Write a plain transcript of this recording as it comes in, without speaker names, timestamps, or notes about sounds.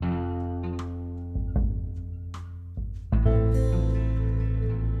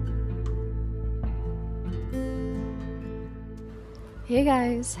Hey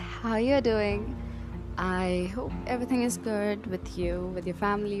guys, how you doing? I hope everything is good with you, with your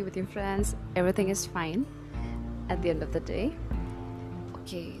family, with your friends. Everything is fine at the end of the day.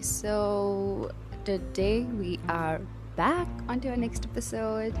 Okay, so today we are back onto our next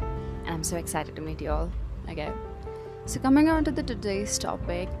episode, and I'm so excited to meet you all. Okay, so coming on to the today's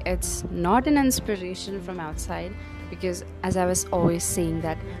topic, it's not an inspiration from outside because as I was always saying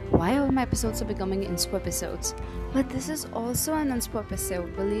that why all my episodes are becoming inspo episodes. But this is also an inspo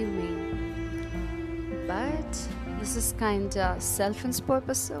episode, believe me. But this is kinda self-inspo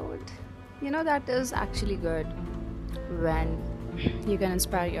episode. That is actually good when you can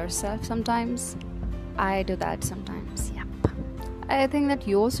inspire yourself sometimes. I do that sometimes, yep. I think that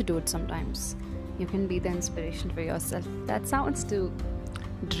you also do it sometimes. You can be the inspiration for yourself. That sounds too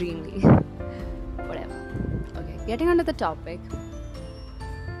dreamy. Whatever. Okay, getting onto the topic.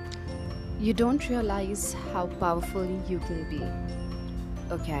 You don't realize how powerful you can be.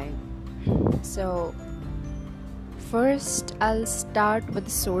 Okay, so first I'll start with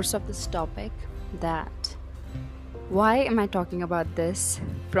the source of this topic. That why am I talking about this?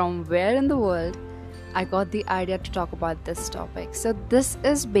 From where in the world I got the idea to talk about this topic? So this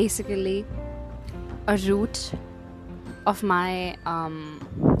is basically a root of my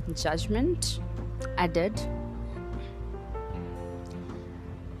judgment I did.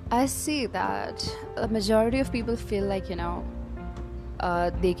 I see that a majority of people feel like,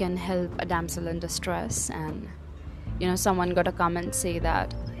 they can help a damsel in distress, and, someone got a comment say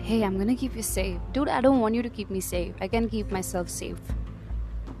that, hey, I'm gonna keep you safe. Dude, I don't want you to keep me safe. I can keep myself safe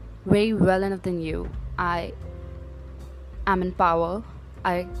very well enough than you. I am in power.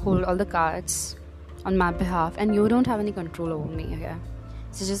 I hold all the cards on my behalf, and you don't have any control over me, okay?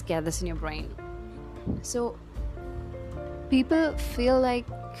 So just get this in your brain. So people feel like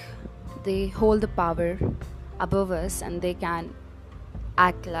they hold the power above us and they can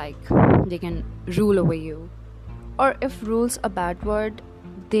act like they can rule over you. Or if rule's a bad word,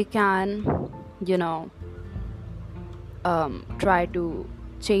 they can, try to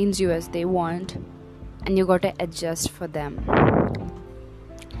change you as they want, and you gotta adjust for them.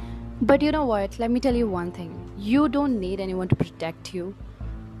 But you know what? Let me tell you one thing. You don't need anyone to protect you.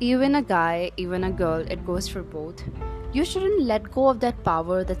 Even a guy, even a girl, it goes for both. You shouldn't let go of that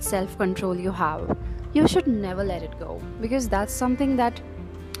power, that self-control you have. You should never let it go, because that's something that,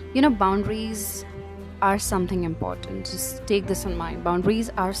 boundaries are something important. Just take this in mind.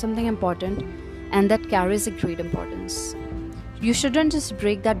 Boundaries are something important, and that carries a great importance. You shouldn't just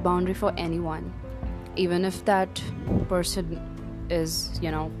break that boundary for anyone, even if that person is,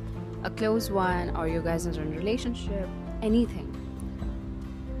 a close one, or you guys are in a relationship, anything.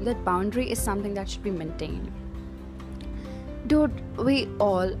 That boundary is something that should be maintained. Dude, we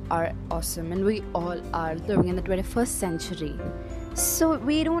all are awesome and we all are living in the 21st century. So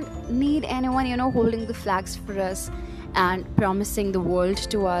we don't need anyone, holding the flags for us and promising the world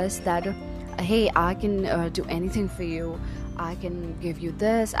to us that, hey, I can do anything for you. I can give you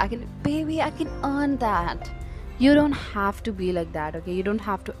this. I can earn that. You don't have to be like that, okay? You don't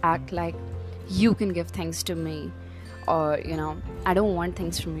have to act like you can give things to me. Or, I don't want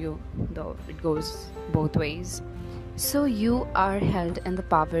things from you, though it goes both ways. So you are held in the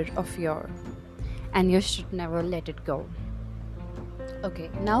power of and you should never let it go. Okay,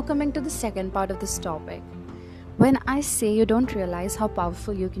 now coming to the second part of this topic. When I say you don't realize how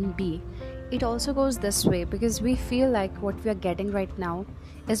powerful you can be, it also goes this way because we feel like what we are getting right now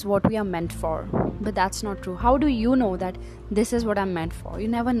is what we are meant for. But that's not true. How do you know that this is what I'm meant for? You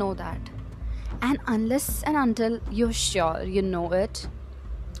never know that. And unless and until you're sure you know it,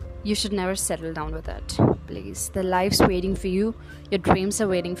 you should never settle down with it. Please. The life's waiting for you. Your dreams are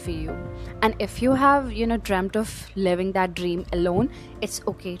waiting for you. And if you have, dreamt of living that dream alone, it's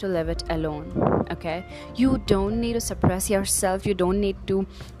okay to live it alone. Okay? You don't need to suppress yourself. You don't need to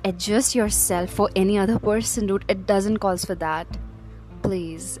adjust yourself for any other person, dude. It doesn't call for that.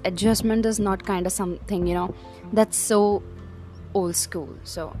 Please. Adjustment is not kind of something, that's so old school.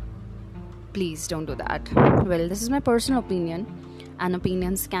 So please don't do that. Well, this is my personal opinion. And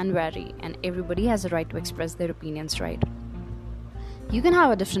opinions can vary, and everybody has a right to express their opinions, right? You can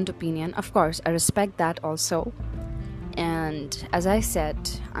have a different opinion, of course, I respect that also. And as I said,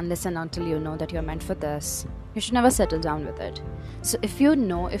 unless and until you know that you're meant for this, you should never settle down with it. So if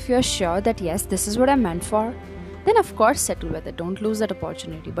you're sure that yes, this is what I'm meant for, then of course settle with it. Don't lose that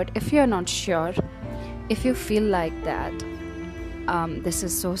opportunity. But if you're not sure, if you feel like that this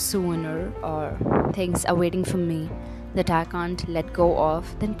is so sooner, or things are waiting for me that I can't let go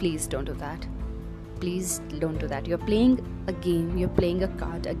of, then please don't do that. Please don't do that. You're playing a game, you're playing a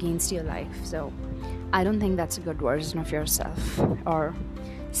card against your life. So I don't think that's a good version of yourself or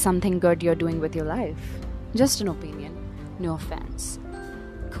something good you're doing with your life. Just an opinion, no offense.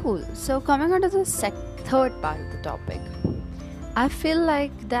 Cool. So, coming on to the third part of the topic, I feel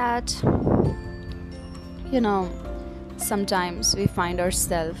like that, you know, sometimes we find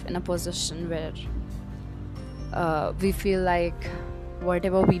ourselves in a position where we feel like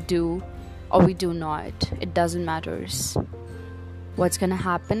whatever we do or we do not, it doesn't matter. What's gonna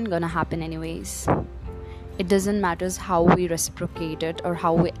happen anyways. It doesn't matter how we reciprocate it or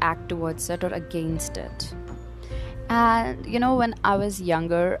how we act towards it or against it. And when I was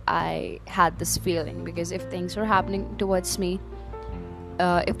younger, I had this feeling, because if things were happening towards me,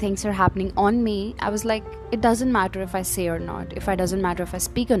 if things are happening on me, I was like, it doesn't matter if I say or not, it doesn't matter if I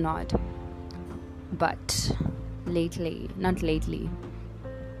speak or not. But not lately,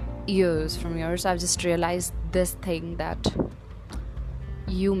 years from years, I've just realized this thing, that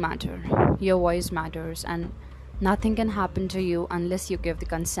you matter, your voice matters, and nothing can happen to you unless you give the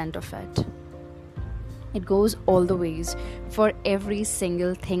consent of it. It goes all the ways for every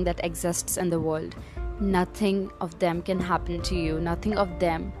single thing that exists in the world. Nothing of them can happen to you, nothing of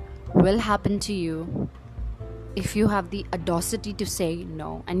them will happen to you if you have the audacity to say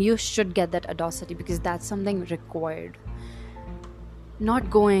no. And you should get that audacity, because that's something required. Not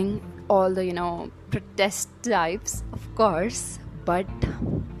going all the protest types, of course, but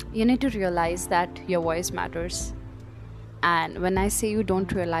you need to realize that your voice matters. And when I say you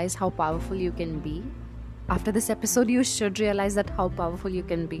don't realize how powerful you can be, after this episode you should realize that how powerful you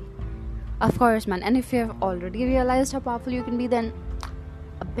can be. Of course, man. And if you have already realized how powerful you can be, then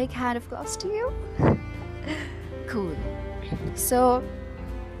a big hand of applause to you. Cool. So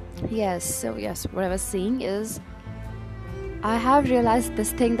yes, what I was saying is, I have realized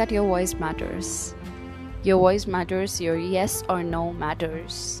this thing, that your voice matters. Your voice matters, your yes or no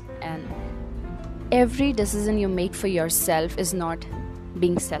matters. And every decision you make for yourself is not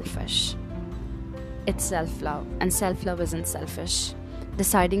being selfish. It's self-love, and self-love isn't selfish.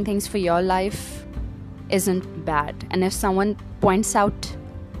 Deciding things for your life isn't bad. And if someone points out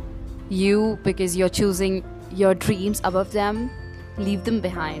you because you're choosing your dreams above them, leave them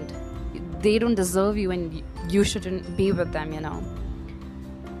behind. They don't deserve you, and you shouldn't be with them.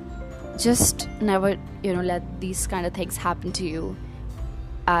 Just never let these kind of things happen to you.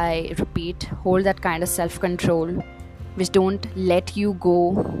 I repeat, hold that kind of self-control which don't let you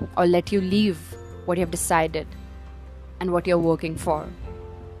go or let you leave what you have decided and what you're working for.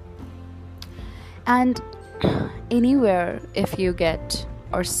 And anywhere, if you get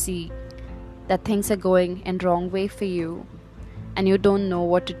or see that things are going in wrong way for you and you don't know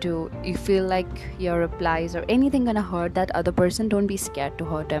what to do, you feel like your replies or anything gonna hurt that other person, don't be scared to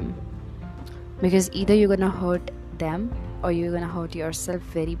hurt them. Because either you're gonna hurt them or you're gonna hurt yourself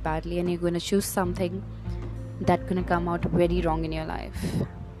very badly, and you're gonna choose something that's gonna come out very wrong in your life.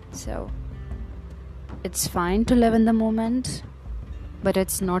 So it's fine to live in the moment, but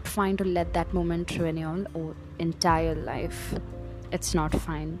it's not fine to let that moment ruin your entire life. It's not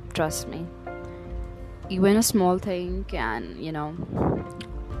fine, trust me. Even a small thing can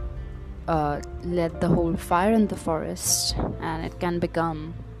let the whole fire in the forest, and it can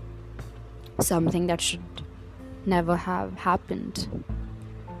become something that should never have happened,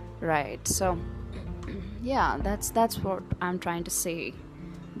 right? So yeah, that's what I'm trying to say,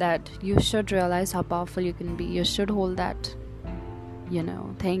 that you should realize how powerful you can be. You should hold that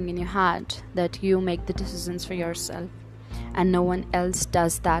thing in your heart, that you make the decisions for yourself and no one else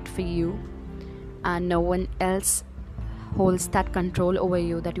does that for you, and no one else holds that control over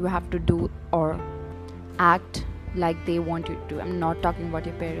you, that you have to do or act like they want you to. I'm not talking about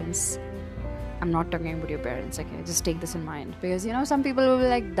your parents, okay? Just take this in mind, because some people will be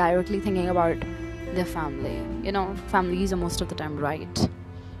like directly thinking about their family. Families are most of the time right.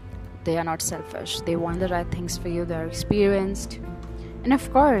 They are not selfish, they want the right things for you, they're experienced. And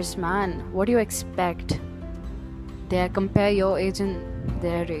of course, man, what do you expect? They compare your age and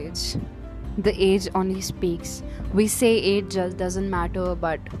their age. The age only speaks. We say age just doesn't matter,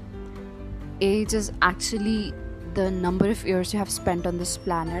 but age is actually the number of years you have spent on this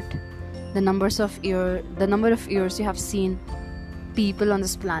planet, the number of years you have seen people on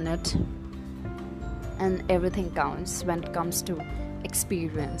this planet, and everything counts when it comes to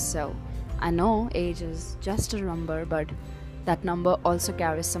experience. So I know age is just a number, but that number also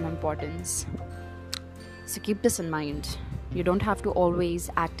carries some importance. So keep this in mind. You don't have to always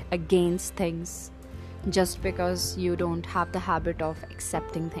act against things just because you don't have the habit of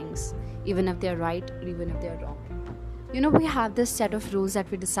accepting things, even if they're right or even if they're wrong. We have this set of rules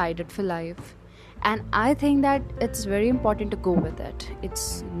that we decided for life, And I think that it's very important to go with it.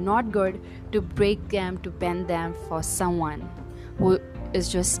 It's not good to break them, to bend them for someone who is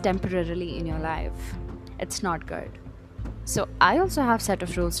just temporarily in your life. It's not good. So I also have set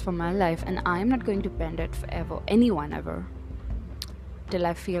of rules for my life, and I'm not going to bend it forever, anyone ever, till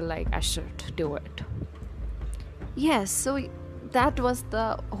I feel like I should do it. Yes, so that was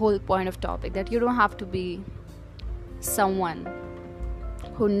the whole point of topic, that you don't have to be someone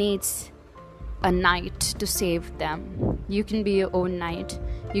who needs a knight to save them. You can be your own knight,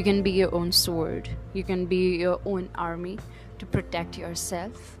 you can be your own sword, you can be your own army to protect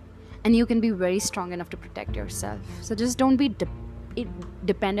yourself, and you can be very strong enough to protect yourself. So just don't be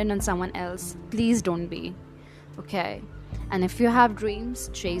dependent on someone else. Please don't be. Okay? And if you have dreams,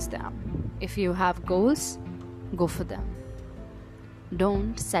 chase them. If you have goals, go for them.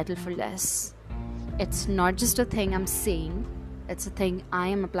 Don't settle for less. It's not just a thing I'm saying, it's a thing I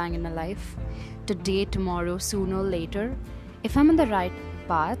am applying in my life. Today, tomorrow, sooner or later, if I'm on the right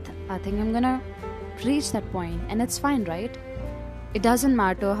path, I think I'm gonna reach that point, and it's fine, right? It doesn't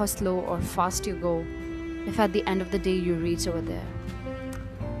matter how slow or fast you go, if at the end of the day you reach over there,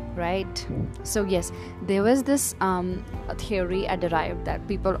 right? So yes, there was this a theory I derived that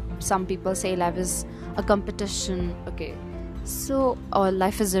some people say life is a competition, okay, so or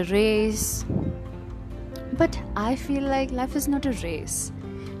life is a race. But I feel like life is not a race,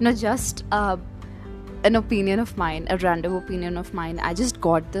 not just an opinion of mine, a random opinion of mine. I just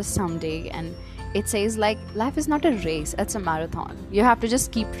got this someday, and it says like life is not a race, it's a marathon. You have to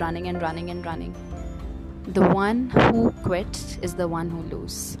just keep running and running and running. The one who quits is the one who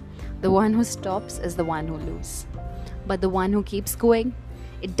loses. The one who stops is the one who loses. But the one who keeps going,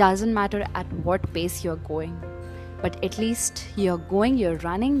 it doesn't matter at what pace you're going, but at least you're going, you're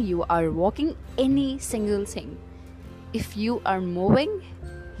running, you are walking, any single thing. If you are moving,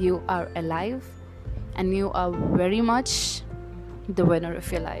 you are alive, and you are very much the winner of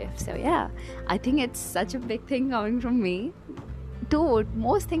your life. So yeah, I think it's such a big thing coming from me. Dude,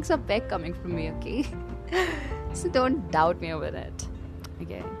 most things are big coming from me, okay? So don't doubt me over it.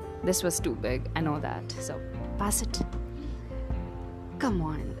 Okay, this was too big, I know that. So pass it. Come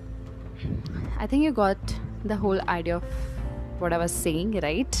on. I think you got the whole idea of what I was saying,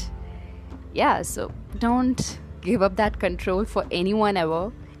 right? Yeah, so don't give up that control for anyone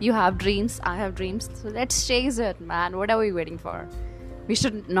ever. You have dreams, I have dreams, so let's chase it, man. What are we waiting for? We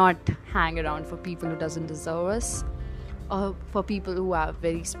should not hang around for people who doesn't deserve us, or for people who have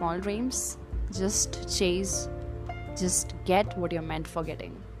very small dreams. Just chase, just get what you're meant for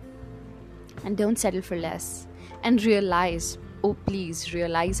getting, and don't settle for less. And realize, oh please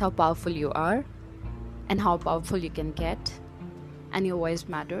realize how powerful you are and how powerful you can get. And your voice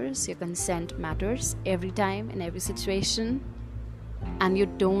matters, your consent matters every time, in every situation. And you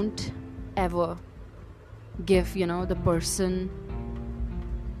don't ever give, the person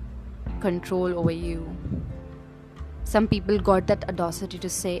control over you. Some people got that audacity to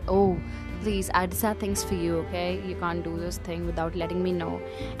say, oh, please, I decide things for you, okay? You can't do this thing without letting me know.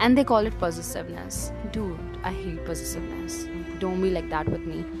 And they call it possessiveness. Dude, I hate possessiveness. Don't be like that with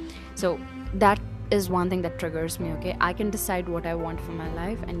me. So that is one thing that triggers me, okay? I can decide what I want for my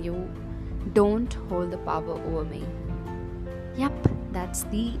life, and you don't hold the power over me. Yep, that's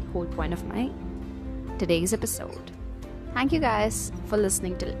the whole point of my today's episode. Thank you guys for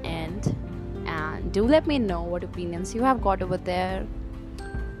listening till end, and do let me know what opinions you have got over there.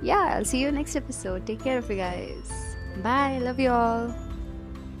 Yeah, I'll see you next episode. Take care of you guys. Bye, love you all.